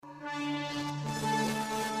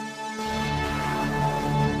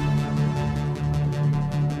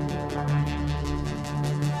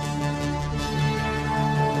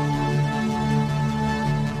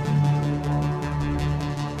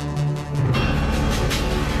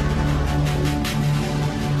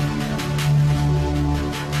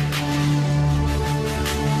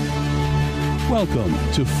Welcome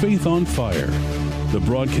to Faith on Fire, the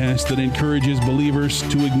broadcast that encourages believers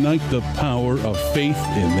to ignite the power of faith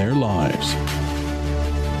in their lives.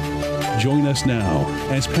 Join us now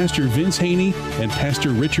as Pastor Vince Haynie and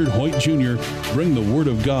Pastor Richard Hoyt Jr. bring the Word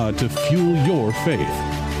of God to fuel your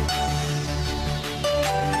faith.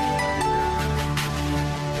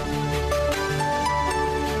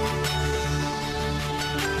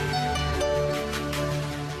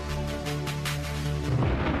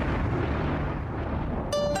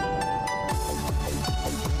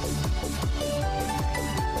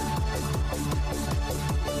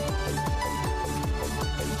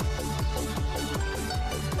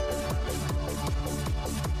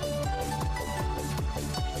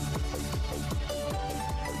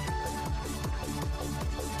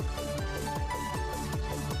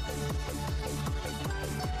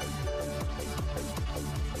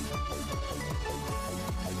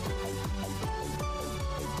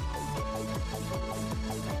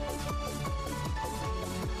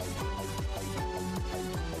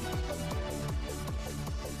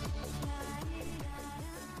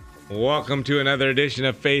 Welcome to another edition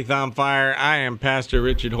of Faith on Fire. I am Pastor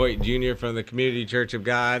Richard Hoyt Jr. from the Community Church of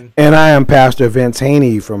God. And I am Pastor Vince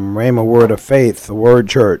Haynie from Rhema Word of Faith, the Word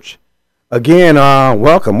Church. Again,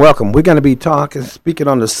 welcome. We're going to be speaking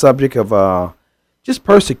on the subject of just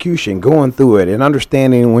persecution, going through it, and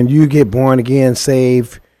understanding when you get born again,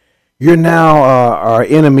 saved, you're now our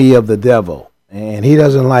enemy of the devil, and he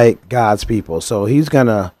doesn't like God's people. So he's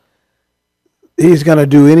gonna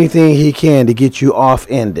do anything he can to get you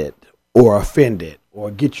off-ended or offended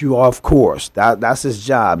or get you off course. That's his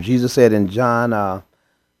job. Jesus said in John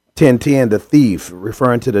 10:10, the thief,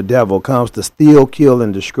 referring to the devil, comes to steal, kill,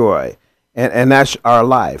 and destroy. And that's our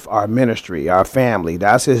life, our ministry, our family.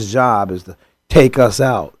 That's his job, is to take us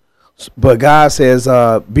out. But God says,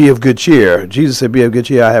 be of good cheer. Jesus said, be of good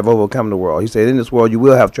cheer, I have overcome the world. He said, in this world you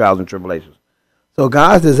will have trials and tribulations. So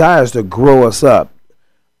God's desire is to grow us up,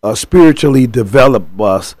 spiritually develop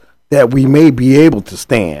us, that we may be able to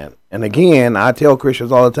stand. And again, I tell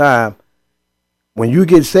Christians all the time, when you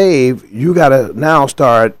get saved, you got to now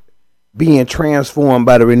start being transformed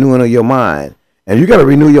by the renewing of your mind. And you got to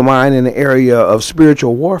renew your mind in the area of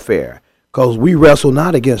spiritual warfare, because we wrestle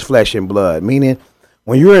not against flesh and blood, meaning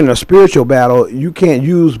when you're in a spiritual battle, you can't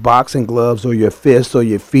use boxing gloves or your fists or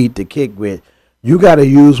your feet to kick with. You got to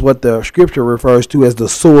use what the scripture refers to as the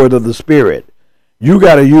sword of the Spirit. You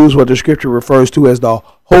got to use what the scripture refers to as the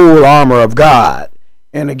whole armor of God.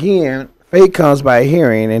 And again, faith comes by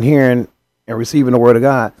hearing and receiving the word of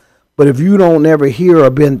God. But if you don't never hear or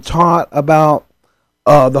been taught about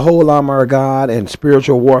the whole armor of God and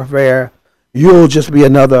spiritual warfare, you'll just be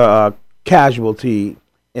another casualty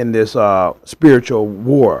in this spiritual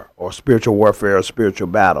war or spiritual warfare or spiritual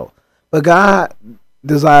battle. But God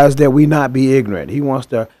desires that we not be ignorant. He wants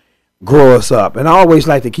to grow us up. And I always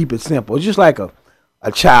like to keep it simple. It's just like a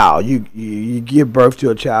child. You give birth to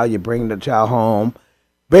a child, you bring the child home.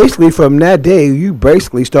 Basically, from that day, you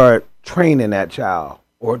basically start training that child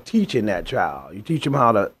or teaching that child. You teach them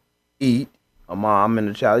how to eat, a mom and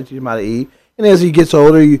the child, you teach them how to eat. And as he gets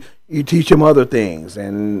older, you teach him other things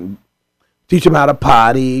and teach them how to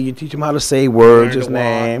potty. You teach them how to say words, his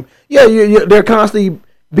name. Yeah, they're constantly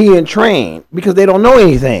being trained because they don't know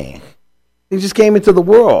anything. They just came into the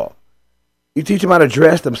world. You teach them how to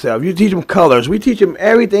dress themselves. You teach them colors. We teach them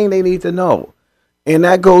everything they need to know. And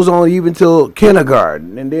that goes on even till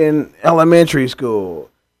kindergarten and then elementary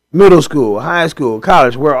school, middle school, high school,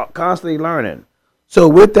 college. We're constantly learning. So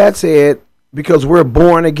with that said, because we're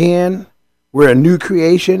born again, we're a new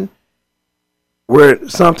creation. We're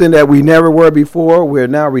something that we never were before. We're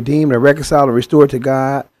now redeemed and reconciled and restored to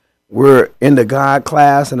God. We're in the God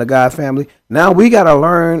class and the God family. Now we got to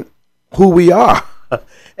learn who we are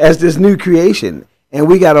as this new creation. And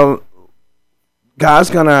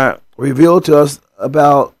God's going to reveal to us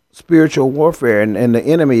about spiritual warfare and the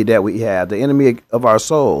enemy that we have, the enemy of our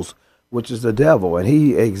souls, which is the devil, and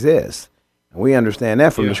he exists. And we understand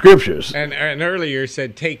that from the scriptures. And earlier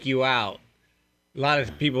said, take you out. A lot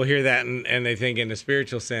of people hear that and they think in the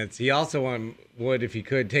spiritual sense. He also would, if he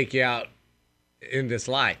could, take you out in this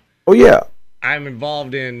life. Oh, yeah. I'm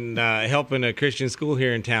involved in helping a Christian school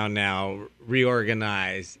here in town now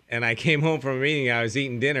reorganize. And I came home from a meeting. I was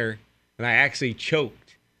eating dinner, and I actually choked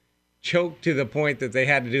to the point that they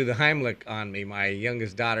had to do the Heimlich on me. My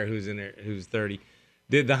youngest daughter, who's 30,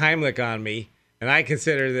 did the Heimlich on me, and I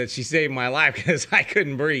consider that she saved my life because I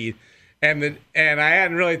couldn't breathe. And I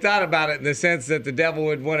hadn't really thought about it in the sense that the devil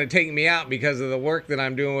would want to take me out because of the work that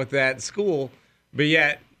I'm doing with that school, but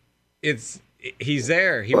yet it's He's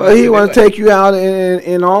there. He wants to take you out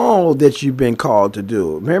in all that you've been called to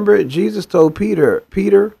do. Remember, Jesus told Peter,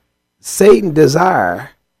 Satan desire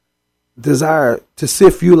to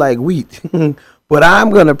sift you like wheat. But I'm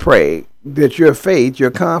going to pray that your faith,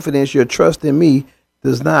 your confidence, your trust in me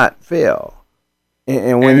does not fail.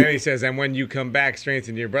 And then he says, and when you come back,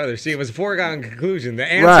 strengthen your brother. See, it was a foregone conclusion. The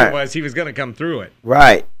answer was he was going to come through it.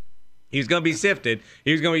 Right. He was going to be sifted.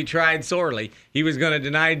 He was going to be tried sorely. He was going to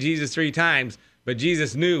deny Jesus 3 times. But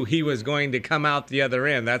Jesus knew he was going to come out the other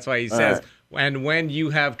end. That's why he says, and when you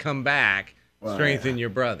have come back, strengthen your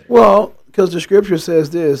brother. Well, because the scripture says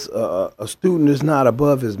this, a student is not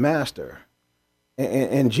above his master.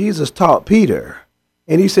 And Jesus taught Peter.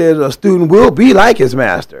 And he said a student will be like his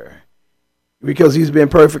master because he's been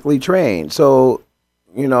perfectly trained. So,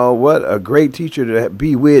 you know, what a great teacher to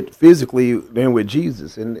be with physically than with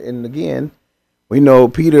Jesus. And again, we know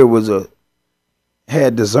Peter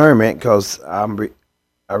had discernment because I'm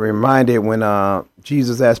reminded when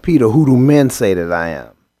Jesus asked Peter, who do men say that I am?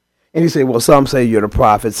 And he said, well, some say you're the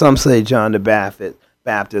prophet. Some say John the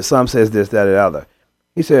Baptist. Some says this, that, and the other.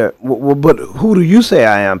 He said, well, but who do you say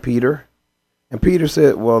I am, Peter? And Peter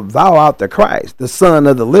said, well, thou art the Christ, the Son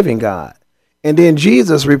of the living God. And then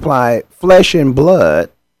Jesus replied, flesh and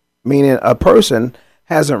blood, meaning a person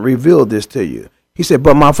hasn't revealed this to you. He said,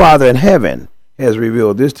 but my Father in heaven has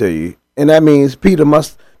revealed this to you. And that means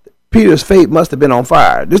Peter's faith must have been on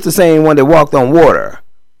fire. This is the same one that walked on water.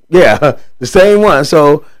 Yeah, the same one.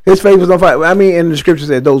 So his faith was on fire. I mean, in the scripture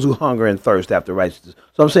said those who hunger and thirst after righteousness.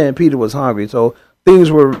 So I'm saying Peter was hungry. So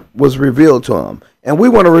things was revealed to him. And we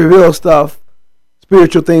want to reveal stuff,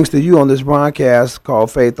 spiritual things to you on this broadcast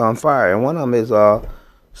called Faith on Fire. And one of them is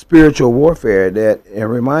spiritual warfare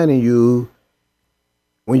and reminding you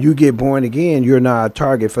when you get born again, you're not a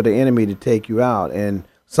target for the enemy to take you out. And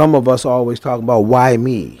some of us always talk about why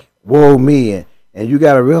me, woe me. And you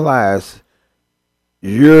got to realize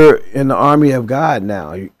you're in the army of God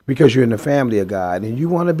now because you're in the family of God. And you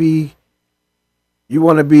want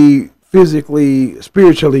to be physically,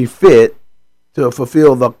 spiritually fit to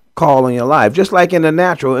fulfill the call in your life. Just like in the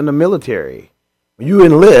natural, in the military. When you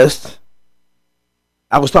enlist,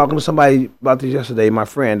 I was talking to somebody about this yesterday, my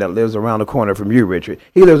friend that lives around the corner from you, Richard.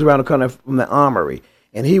 He lives around the corner from the armory.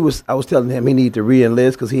 And I was telling him he need to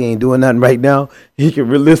re-enlist because he ain't doing nothing right now. He can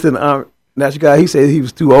re-enlist in the army. That's the guy, he said he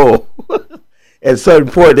was too old. At a certain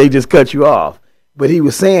point, they just cut you off. But he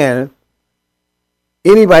was saying,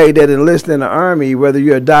 anybody that enlists in the army, whether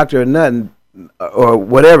you're a doctor or nothing, or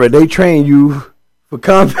whatever, they train you for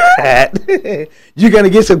combat. You're going to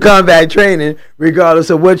get some combat training regardless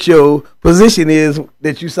of what your position is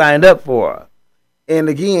that you signed up for. And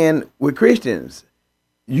again, with Christians,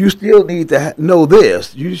 you still need to know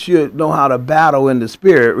this. You should know how to battle in the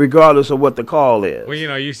spirit, regardless of what the call is. Well, you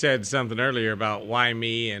know, you said something earlier about why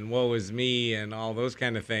me and woe is me and all those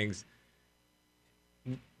kind of things.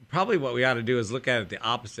 Probably what we ought to do is look at it the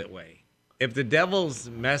opposite way. If the devil's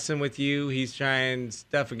messing with you, he's trying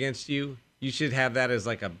stuff against you, you should have that as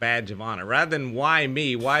like a badge of honor. Rather than why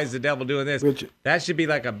me, why is the devil doing this? Richard, that should be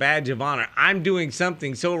like a badge of honor. I'm doing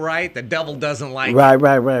something so right, the devil doesn't like it.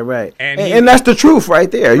 Right. And that's the truth right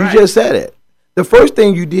there. Right. You just said it. The first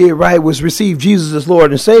thing you did right was receive Jesus as Lord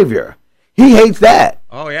and Savior. He hates that.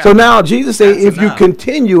 Oh, yeah. So now Jesus said, if you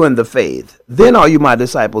continue in the faith, then are you my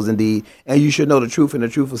disciples indeed, and you should know the truth, and the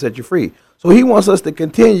truth will set you free. So he wants us to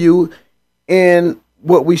continue in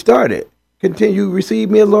what we started. Continue, receive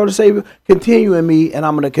me as Lord and Savior, continue in me, and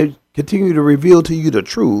I'm going to continue to reveal to you the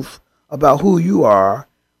truth about who you are,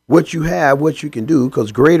 what you have, what you can do,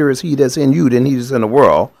 because greater is he that's in you than he is in the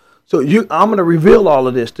world. So I'm going to reveal all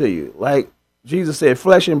of this to you. Like Jesus said,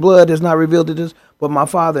 flesh and blood has not revealed to this, but my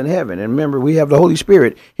Father in heaven. And remember, we have the Holy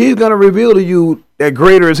Spirit. He's going to reveal to you that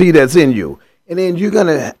greater is he that's in you. And then you're going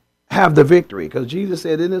to have the victory, because Jesus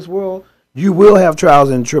said in this world, you will have trials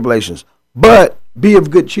and tribulations. But be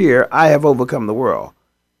of good cheer, I have overcome the world.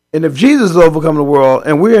 And if Jesus has overcome the world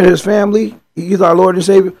and we're in his family, he's our Lord and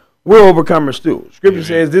Savior, we're overcomers too. Scripture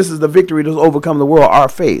says this is the victory that's overcome the world, our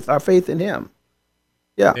faith in him.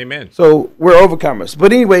 Yeah. Amen. So we're overcomers.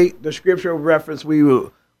 But anyway, the scripture reference we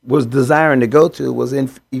was desiring to go to was in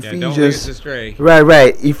Ephesians. Don't lead us astray.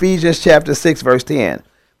 Right. Ephesians chapter 6, verse 10.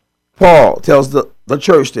 Paul tells the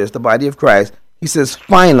church this, the body of Christ. He says,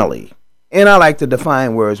 finally. And I like to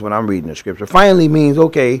define words when I'm reading the scripture. Finally means,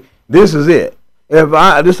 okay, this is it. This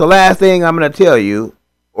is the last thing I'm going to tell you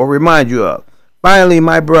or remind you of. Finally,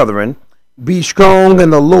 my brethren, be strong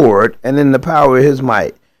in the Lord and in the power of his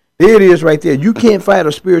might. There it is right there. You can't fight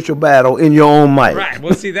a spiritual battle in your own might. Right.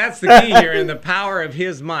 Well, see, that's the key here, in the power of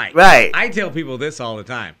his might. Right. I tell people this all the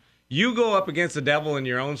time. You go up against the devil in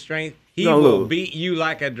your own strength, He will beat you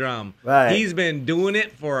like a drum. Right. He's been doing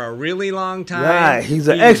it for a really long time. Right. He's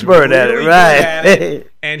an expert at it. Right.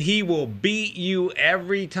 And he will beat you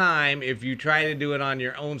every time if you try to do it on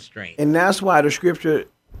your own strength. And that's why the scripture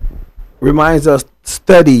reminds us,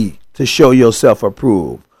 study to show yourself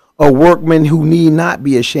approved. A workman who need not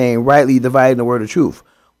be ashamed, rightly dividing the word of truth.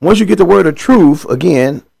 Once you get the word of truth,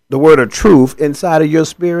 again, the word of truth inside of your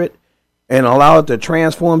spirit and allow it to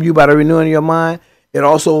transform you by the renewing of your mind, it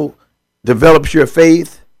also develops your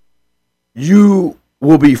faith. You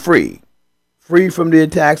will be free from the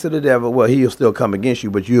attacks of the devil. Well, he'll still come against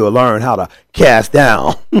you, but you'll learn how to cast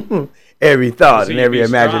down every thought and every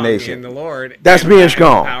imagination. In the Lord, that's being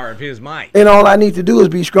strong. The power of His might. And all I need to do is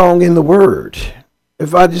be strong in the word.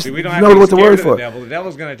 If I just know what the word for. The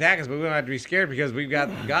devil's going to attack us, but we don't have to be scared because we've got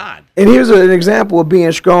God. And here's an example of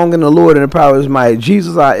being strong in the Lord and the power of His might.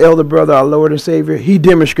 Jesus, our elder brother, our Lord and Savior, He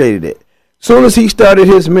demonstrated it. Soon as He started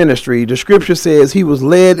His ministry, the scripture says He was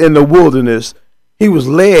led in the wilderness. He was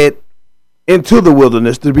led into the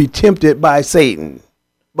wilderness to be tempted by Satan,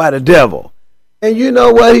 by the devil. And you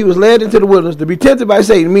know what? He was led into the wilderness to be tempted by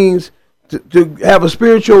Satan means to have a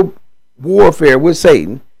spiritual warfare with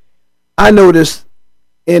Satan. I noticed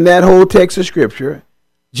in that whole text of scripture,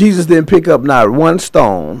 Jesus didn't pick up not one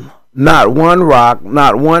stone, not one rock,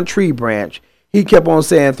 not one tree branch. He kept on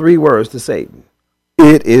saying 3 words to Satan.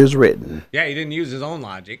 It is written. Yeah, He didn't use His own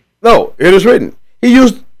logic. No, it is written. He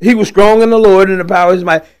was strong in the Lord and the power of His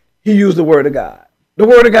might. He used the word of God. The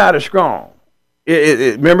word of God is strong.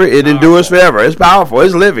 Remember, it endures forever. It's powerful.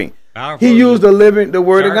 It's living. Powerful. He used the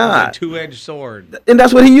word of God. A two-edged sword. And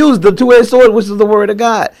that's what He used, the two-edged sword, which is the word of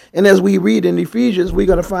God. And as we read in Ephesians, we're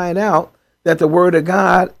going to find out that the word of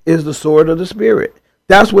God is the sword of the Spirit.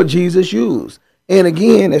 That's what Jesus used. And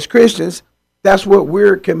again, as Christians, that's what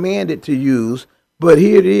we're commanded to use. But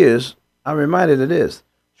here it is. I'm reminded of this.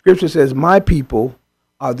 Scripture says, my people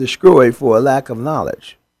are destroyed for a lack of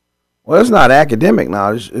knowledge. Well, it's not academic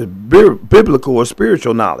knowledge. It's biblical or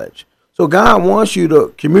spiritual knowledge. So God wants you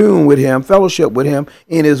to commune with Him, fellowship with Him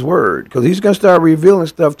in His Word, because He's going to start revealing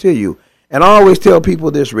stuff to you. And I always tell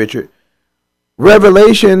people this, Richard.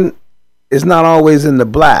 Revelation is not always in the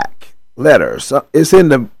black letters. It's in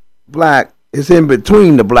the black. It's in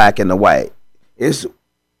between the black and the white. It's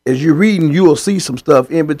as you're reading, you will see some stuff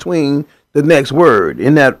in between the next word.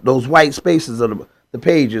 In those white spaces of the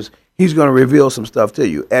pages, He's going to reveal some stuff to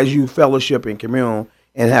you as you fellowship and commune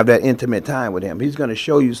and have that intimate time with Him. He's going to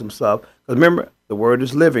show you some stuff. Because remember, the word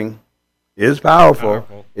is living, it's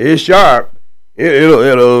powerful, it's sharp.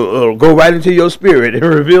 It'll go right into your spirit and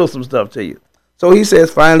reveal some stuff to you. So He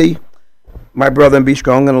says, finally, my brethren, be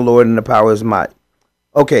strong in the Lord and the power of His might.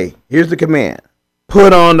 Okay, here's the command.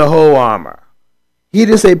 Put on the whole armor. He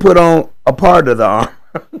didn't say put on a part of the armor.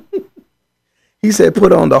 He said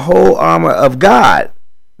put on the whole armor of God.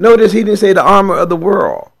 Notice He didn't say the armor of the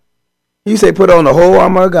world. He said put on the whole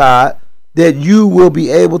armor of God that you will be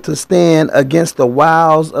able to stand against the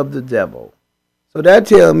wiles of the devil. So that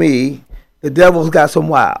tells me the devil's got some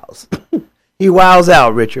wiles. He wiles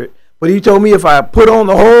out, Richard. But He told me if I put on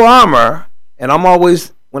the whole armor, and I'm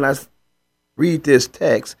always, when I read this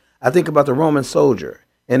text, I think about the Roman soldier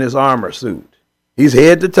in his armor suit. He's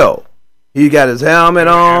head to toe. He got his helmet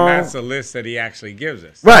on. And that's the list that He actually gives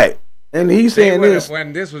us. Right. And He's saying this.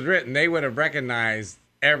 When this was written, they would have recognized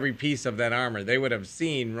every piece of that armor. They would have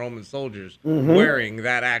seen Roman soldiers wearing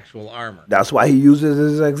that actual armor. That's why He uses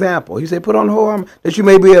as an example. He said, put on the whole armor that you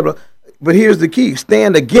may be able to. But here's the key.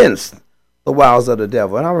 Stand against the wiles of the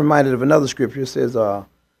devil. And I'm reminded of another scripture. It says,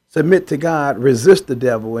 submit to God, resist the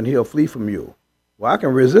devil, and he'll flee from you. Well, I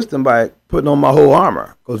can resist him by putting on my whole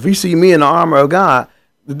armor. Because if he see me in the armor of God,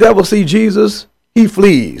 the devil see Jesus, he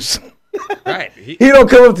flees. Right. He don't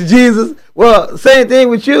come up to Jesus. Well, same thing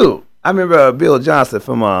with you. I remember Bill Johnson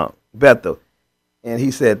from Bethel, and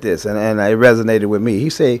he said this, and it resonated with me.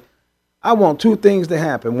 He said, I want 2 things to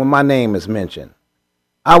happen when my name is mentioned.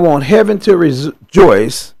 I want heaven to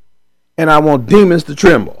rejoice, and I want demons to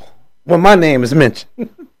tremble when my name is mentioned.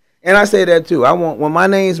 And I say that too. When my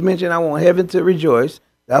name is mentioned, I want heaven to rejoice.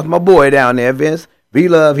 That's my boy down there, Vince.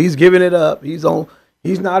 V-Love, he's giving it up. He's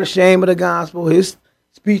not ashamed of the gospel. His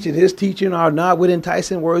speech and his teaching are not with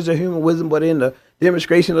enticing words of human wisdom, but in the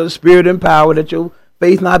demonstration of the Spirit and power, that your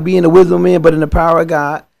faith not be in the wisdom of men, but in the power of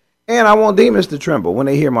God. And I want demons to tremble when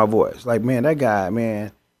they hear my voice. Like, man, that guy,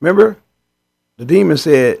 man. Remember? The demon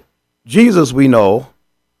said, Jesus we know,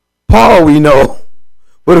 Paul we know,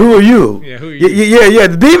 but who are you? Yeah, who are you? Yeah.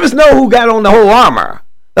 The demons know who got on the whole armor.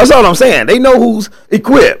 That's all I'm saying. They know who's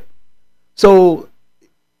equipped. So,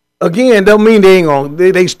 again, don't mean they ain't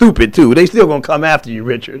gonna, they stupid too. They still gonna come after you,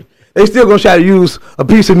 Richard. They still gonna try to use a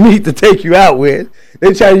piece of meat to take you out with.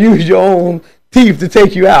 They try to use your own teeth to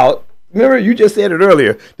take you out. Remember, you just said it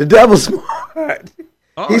earlier. The devil's smart.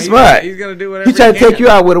 Oh, he's smart. He's gonna do whatever. He's trying to take you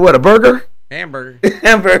out with a burger? Hamburger.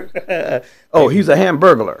 Hamburger. Oh, he's a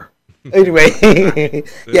hamburglar. Anyway,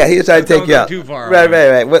 yeah, he's trying to take you out. Too far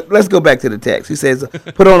right. Well, let's go back to the text. He says,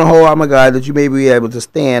 "Put on the whole armor of God that you may be able to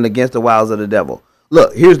stand against the wiles of the devil."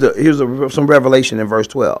 Look, here's some revelation in verse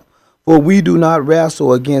 12. For we do not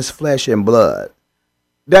wrestle against flesh and blood.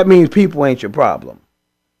 That means people ain't your problem.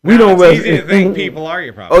 We don't wrestle. It's easy to think people are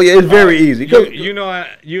your problem. Oh yeah, it's very easy. You know,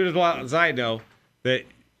 you as well as I know that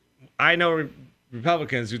I know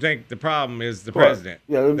Republicans who think the problem is the president.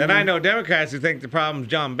 Yeah. Then I know Democrats who think the problem is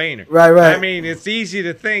John Boehner. Right. I mean, it's easy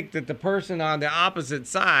to think that the person on the opposite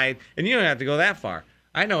side, and you don't have to go that far.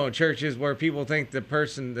 I know churches where people think the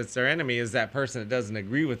person that's their enemy is that person that doesn't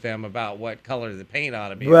agree with them about what color the paint ought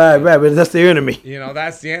to be. Right, but that's their enemy. You know,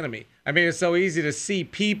 that's the enemy. I mean, it's so easy to see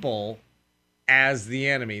people as the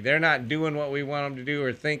enemy. They're not doing what we want them to do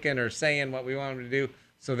or thinking or saying what we want them to do,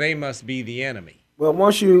 so they must be the enemy. Well,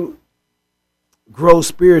 once you grow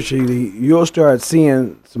spiritually, you'll start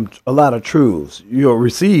seeing a lot of truths. You'll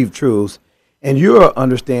receive truths, and you'll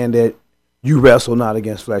understand that you wrestle not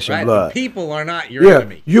against flesh and blood. The people are not your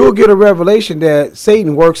enemy. You'll get a revelation that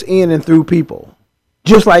Satan works in and through people,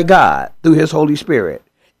 just like God through his Holy Spirit.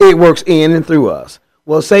 It works in and through us.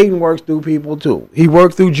 Well, Satan works through people too. He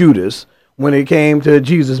worked through Judas when it came to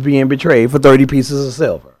Jesus being betrayed for 30 pieces of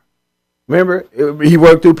silver. Remember, he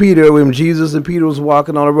worked through Peter when Jesus and Peter was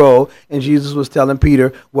walking on the road, and Jesus was telling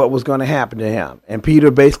Peter what was going to happen to him. And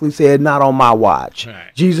Peter basically said, "Not on my watch." Right.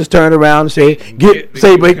 Jesus turned around and said,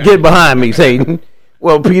 "Get behind me, Satan."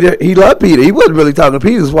 Well, Peter, he loved Peter. He wasn't really talking to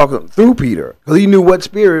Peter. He was walking through Peter because he knew what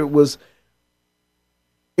spirit was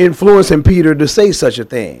influencing Peter to say such a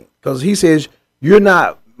thing. Because he says, "You're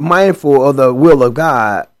not mindful of the will of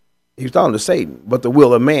God." He was talking to Satan, but the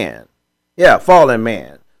will of man. Yeah, fallen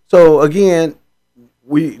man. So again,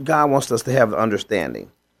 God wants us to have the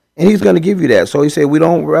understanding, and He's going to give you that. So He said, we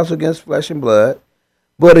don't wrestle against flesh and blood,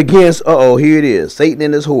 but against here it is, Satan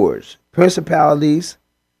and his hordes, principalities,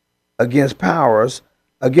 against powers,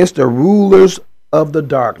 against the rulers of the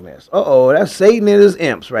darkness. That's Satan and his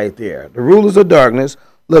imps right there. The rulers of darkness,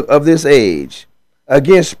 look, of this age,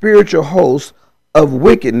 against spiritual hosts of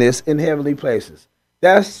wickedness in heavenly places.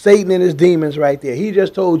 That's Satan and his demons right there. He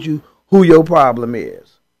just told you who your problem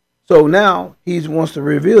is. So now he wants to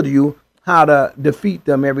reveal to you how to defeat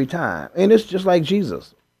them every time. And it's just like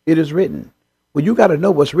Jesus. It is written. Well, you got to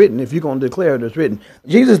know what's written if you're going to declare it is written.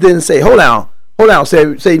 Jesus didn't say, hold on,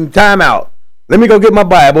 say time out. Let me go get my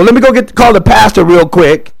Bible. Let me go call the pastor real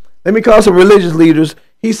quick. Let me call some religious leaders.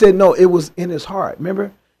 He said, no, it was in his heart.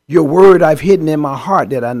 Remember, your word I've hidden in my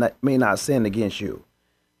heart that I may not sin against you.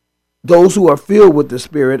 Those who are filled with the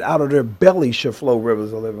Spirit, out of their belly shall flow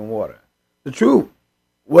rivers of living water. The truth.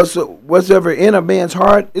 Whatsoever in a man's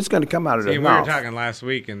heart, it's going to come out of their mouth. We were talking last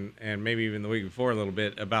week and maybe even the week before a little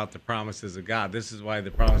bit about the promises of God. This is why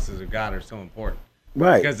the promises of God are so important.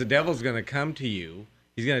 Right. Because the devil's going to come to you.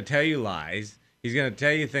 He's going to tell you lies. He's going to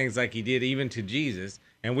tell you things like he did even to Jesus.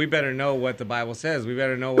 And we better know what the Bible says. We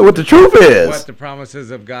better know what the truth is. What the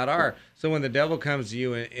promises of God are. So when the devil comes to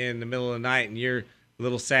you in the middle of the night and you're a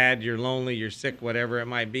little sad, you're lonely, you're sick, whatever it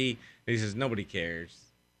might be, and he says, nobody cares.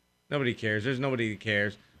 Nobody cares. There's nobody who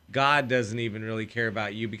cares. God doesn't even really care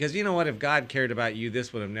about you. Because you know what? If God cared about you,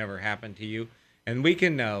 this would have never happened to you. And we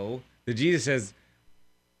can know that Jesus says,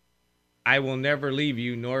 I will never leave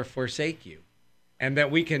you nor forsake you. And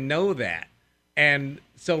that we can know that. And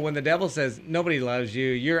so when the devil says, nobody loves you,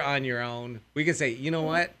 you're on your own, we can say, you know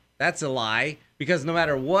what? That's a lie. Because no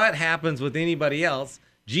matter what happens with anybody else,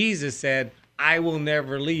 Jesus said, I will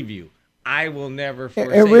never leave you. I will never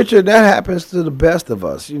forsake you. And Richard, that happens to the best of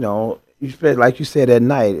us. You know, like you said, at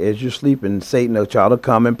night, as you're sleeping, Satan will try to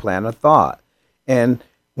come and plant a thought. And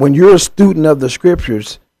when you're a student of the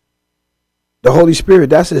Scriptures, the Holy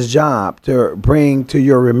Spirit, that's his job, to bring to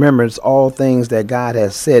your remembrance all things that God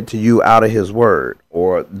has said to you out of his word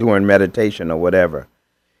or during meditation or whatever.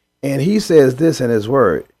 And he says this in his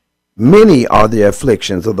word, many are the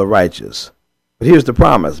afflictions of the righteous. But here's the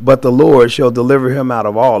promise, but the Lord shall deliver him out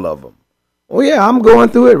of all of them. Oh, yeah, I'm going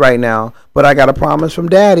through it right now, but I got a promise from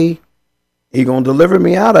Daddy. He's going to deliver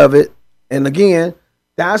me out of it. And again,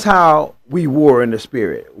 that's how we war in the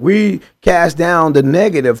Spirit. We cast down the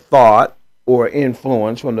negative thought or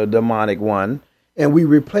influence from the demonic one, and we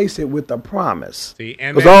replace it with a promise.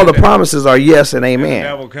 Because all the promises are yes and amen. And the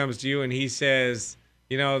devil comes to you and he says,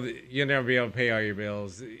 you know, you'll never be able to pay all your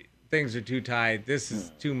bills. Things are too tight. This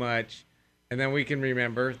is too much. And then we can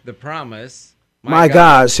remember the promise my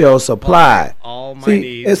God shall supply all my see,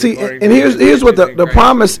 needs. And here's what the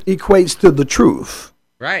promise equates to the truth.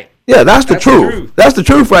 Right. Yeah, that's the truth. That's the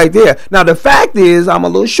truth right there. Now, the fact is, I'm a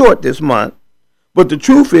little short this month, but the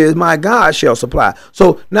truth is, my God shall supply.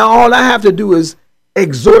 So now all I have to do is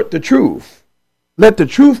exhort the truth. Let the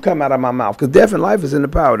truth come out of my mouth, because death and life is in the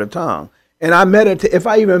power of the tongue. And I meditate. If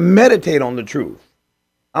I even meditate on the truth,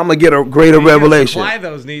 I'm going to get a greater revelation. Supply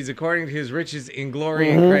those needs according to his riches in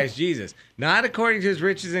glory in Christ Jesus. Not according to his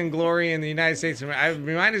riches in glory in the United States. I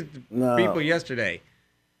reminded people yesterday.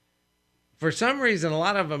 For some reason, a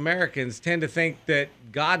lot of Americans tend to think that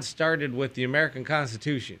God started with the American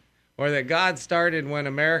Constitution, or that God started when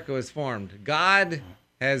America was formed. God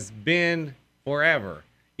has been forever,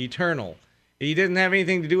 eternal. He didn't have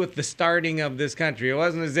anything to do with the starting of this country. It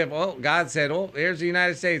wasn't as if, God said, here's the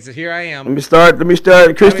United States, here I am. Let me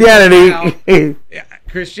start Christianity.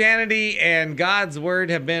 Christianity and God's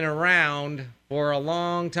word have been around for a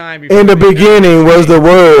long time. In the beginning was the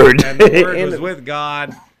Word. And the Word was with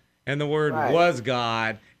God, and the Word was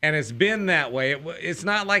God. And it's been that way. It's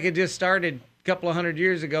not like it just started a couple of hundred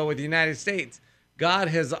years ago with the United States. God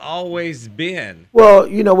has always been. Well,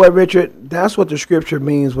 you know what, Richard? That's what the scripture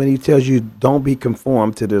means when he tells you don't be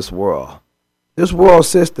conformed to this world. This world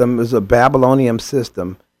system is a Babylonian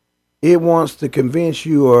system. It wants to convince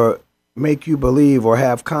you or make you believe or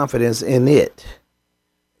have confidence in it.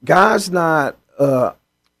 God's not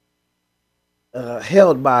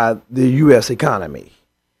held by the U.S. economy.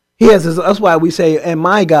 He has his, that's why we say, and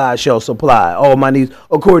my God shall supply all my needs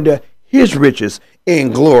according to his riches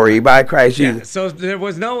in glory by Christ Jesus. Yeah, so there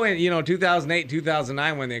was no, 2008,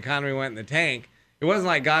 2009, when the economy went in the tank, it wasn't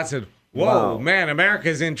like God said, whoa, man,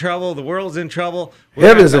 America's in trouble, the world's in trouble.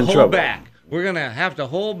 Heaven's in trouble. Back. We're going to have to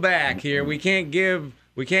hold back here. We can't give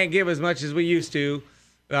as much as we used to.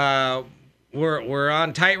 We're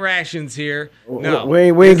on tight rations here. No,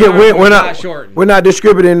 we're not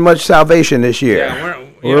distributing much salvation this year. Yeah,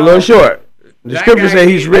 we're a little short. The scripture says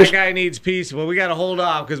he's rich. That guy needs peace. Well, we got to hold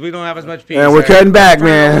off because we don't have as much peace. And we're cutting back,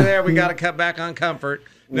 man. Over there, we got to cut back on comfort.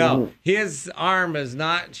 No, his arm is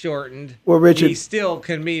not shortened. Well, Richard, he still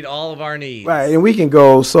can meet all of our needs. Right, and we can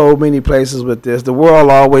go so many places with this. The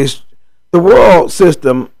world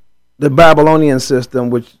system, the Babylonian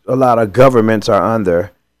system, which a lot of governments are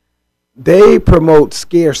under, they promote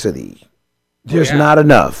scarcity. There's not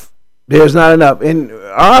enough. There's not enough. In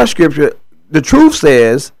our scripture, the truth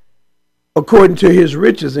says, according to his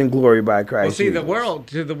riches in glory by Christ. Well, see, Jesus.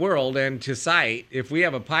 to the world and to sight, if we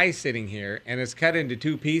have a pie sitting here and it's cut into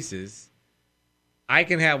two pieces, I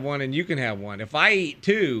can have one and you can have one. If I eat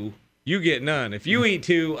two, you get none. If you eat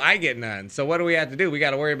two, I get none. So what do we have to do? We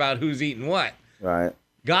got to worry about who's eating what. Right.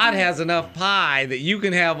 God has enough pie that you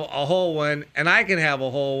can have a whole one and I can have a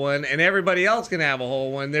whole one and everybody else can have a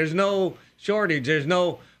whole one. There's no shortage. There's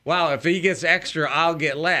no, wow, if he gets extra, I'll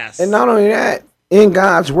get less. And not only that, in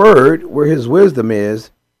God's word, where his wisdom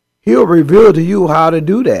is, he'll reveal to you how to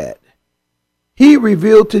do that. He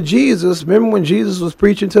revealed to Jesus, remember when Jesus was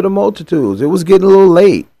preaching to the multitudes, it was getting a little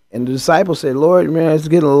late. And the disciples said, Lord, man, it's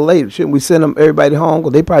getting a little late. Shouldn't we send everybody home?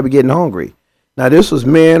 Because they probably getting hungry. Now, this was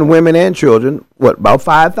men, women, and children, about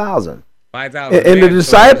 5,000. 5,000. And the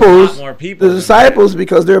disciples,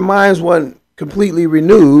 because their minds weren't completely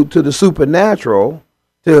renewed to the supernatural,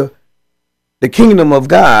 to the kingdom of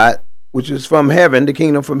God, which is from heaven, the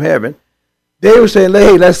kingdom from heaven, they were saying,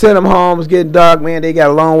 hey, let's send them home. It's getting dark, man. They got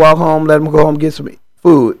a long walk home. Let them go home and get some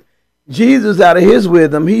food. Jesus, out of his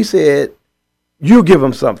wisdom, he said, you give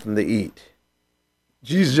them something to eat.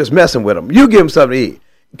 Jesus just messing with them. You give them something to eat.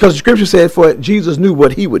 Because the scripture said, for Jesus knew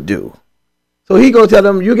what he would do. So he going to tell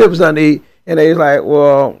them, you give them something to eat. And they like,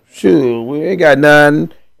 well, shoot, we ain't got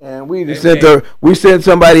none. And we just sent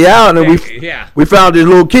somebody out, and we found this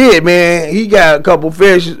little kid, man. He got a couple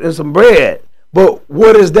fish and some bread. But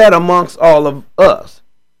what is that amongst all of us?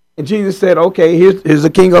 And Jesus said, okay, here's a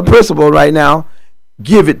king of principle right now.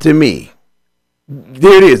 Give it to me.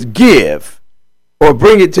 There it is. Give or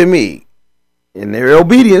bring it to me. In their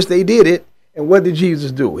obedience, they did it. And what did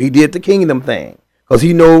Jesus do? He did the kingdom thing. Because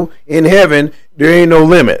he know in heaven, there ain't no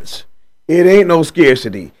limits. It ain't no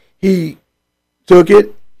scarcity. He took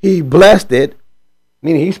it. He blessed it,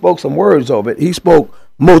 meaning he spoke some words over it. He spoke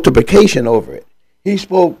multiplication over it. He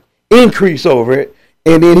spoke increase over it.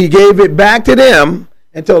 And then he gave it back to them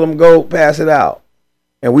and told them, go pass it out.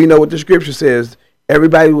 And we know what the scripture says.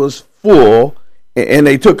 Everybody was full and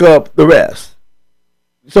they took up the rest.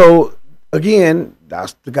 So, again,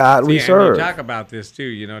 that's the God we serve. And you talk about this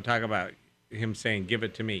too, talk about him saying, give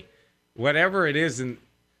it to me. Whatever it is, and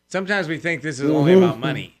sometimes we think this is only about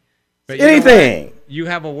money. But anything. You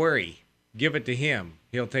have a worry. Give it to him.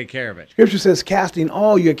 He'll take care of it. Scripture says, casting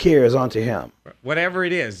all your cares onto him. Whatever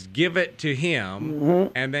it is, give it to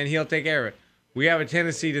him, and then he'll take care of it. We have a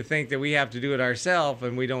tendency to think that we have to do it ourselves,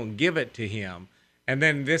 and we don't give it to him. And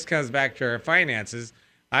then this comes back to our finances.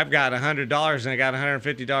 I've got $100 and I got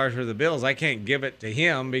 $150 worth of bills. I can't give it to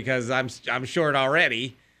him because I'm short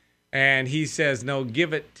already. And he says, no,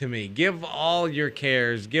 give it to me. Give all your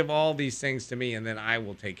cares. Give all these things to me, and then I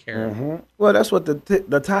will take care of it. Well, that's what the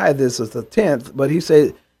tithe is the 10th. But he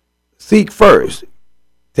said, seek first.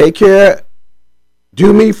 Take care.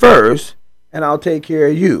 Do me first, and I'll take care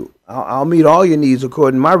of you. I'll meet all your needs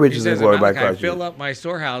according to my riches and glory by Christ. Fill up my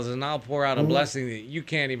storehouses, and I'll pour out a blessing that you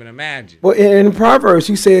can't even imagine. Well, in Proverbs,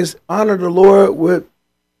 he says, honor the Lord with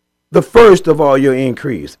the first of all your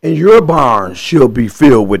increase, and your barns shall be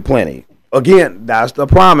filled with plenty. Again, that's the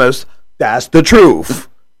promise. That's the truth.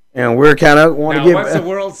 And we're kind of want to give. What's the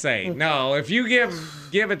world say? No, if you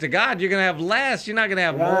give it to God, you're going to have less. You're not going to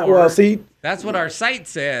have more. Well, see, that's what our site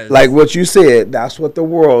says. Like what you said, that's what the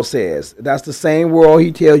world says. That's the same world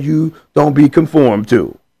he tells you don't be conformed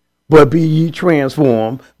to, but be ye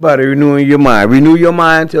transformed by the renewing your mind. Renew your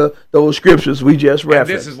mind to those scriptures we just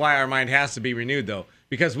referenced. And this is why our mind has to be renewed, though,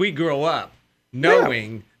 because we grow up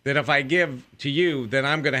knowing that if I give to you, then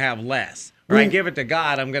I'm going to have less. Or I give it to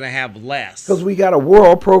God, I'm going to have less. Because we got a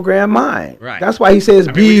world program mind. Right. That's why he says,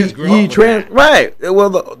 be ye transformed. Right.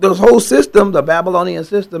 Well, this whole system, the Babylonian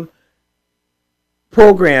system,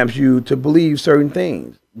 programs you to believe certain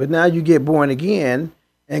things. But now you get born again,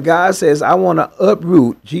 and God says, I want to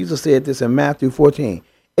uproot. Jesus said this in Matthew 14.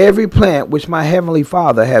 Every plant which my heavenly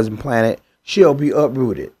Father has planted shall be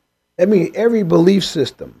uprooted. That means every belief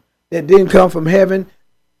system that didn't come from heaven,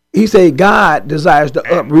 he said God desires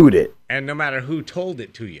to uproot it. And no matter who told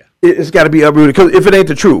it to you. It's got to be uprooted, because if it ain't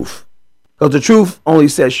the truth. Because the truth only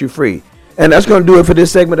sets you free. And that's going to do it for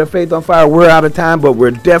this segment of Faith on Fire. We're out of time, but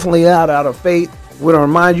we're definitely out of faith. We're going to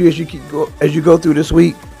remind you as you go through this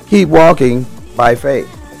week, keep walking by faith.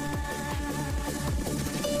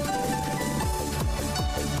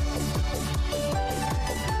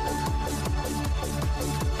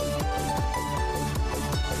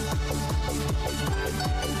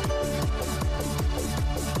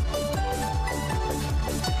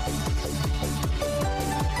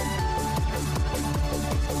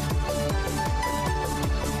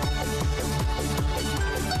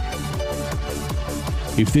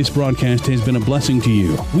 If this broadcast has been a blessing to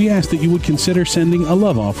you, we ask that you would consider sending a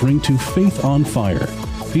love offering to Faith on Fire,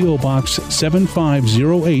 P.O. Box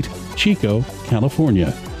 7508, Chico,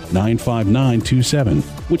 California, 95927,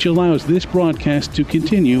 which allows this broadcast to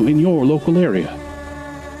continue in your local area.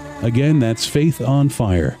 Again, that's Faith on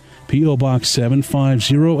Fire, P.O. Box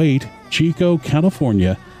 7508, Chico,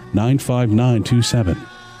 California, 95927.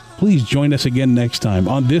 Please join us again next time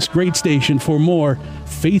on this great station for more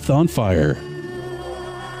Faith on Fire.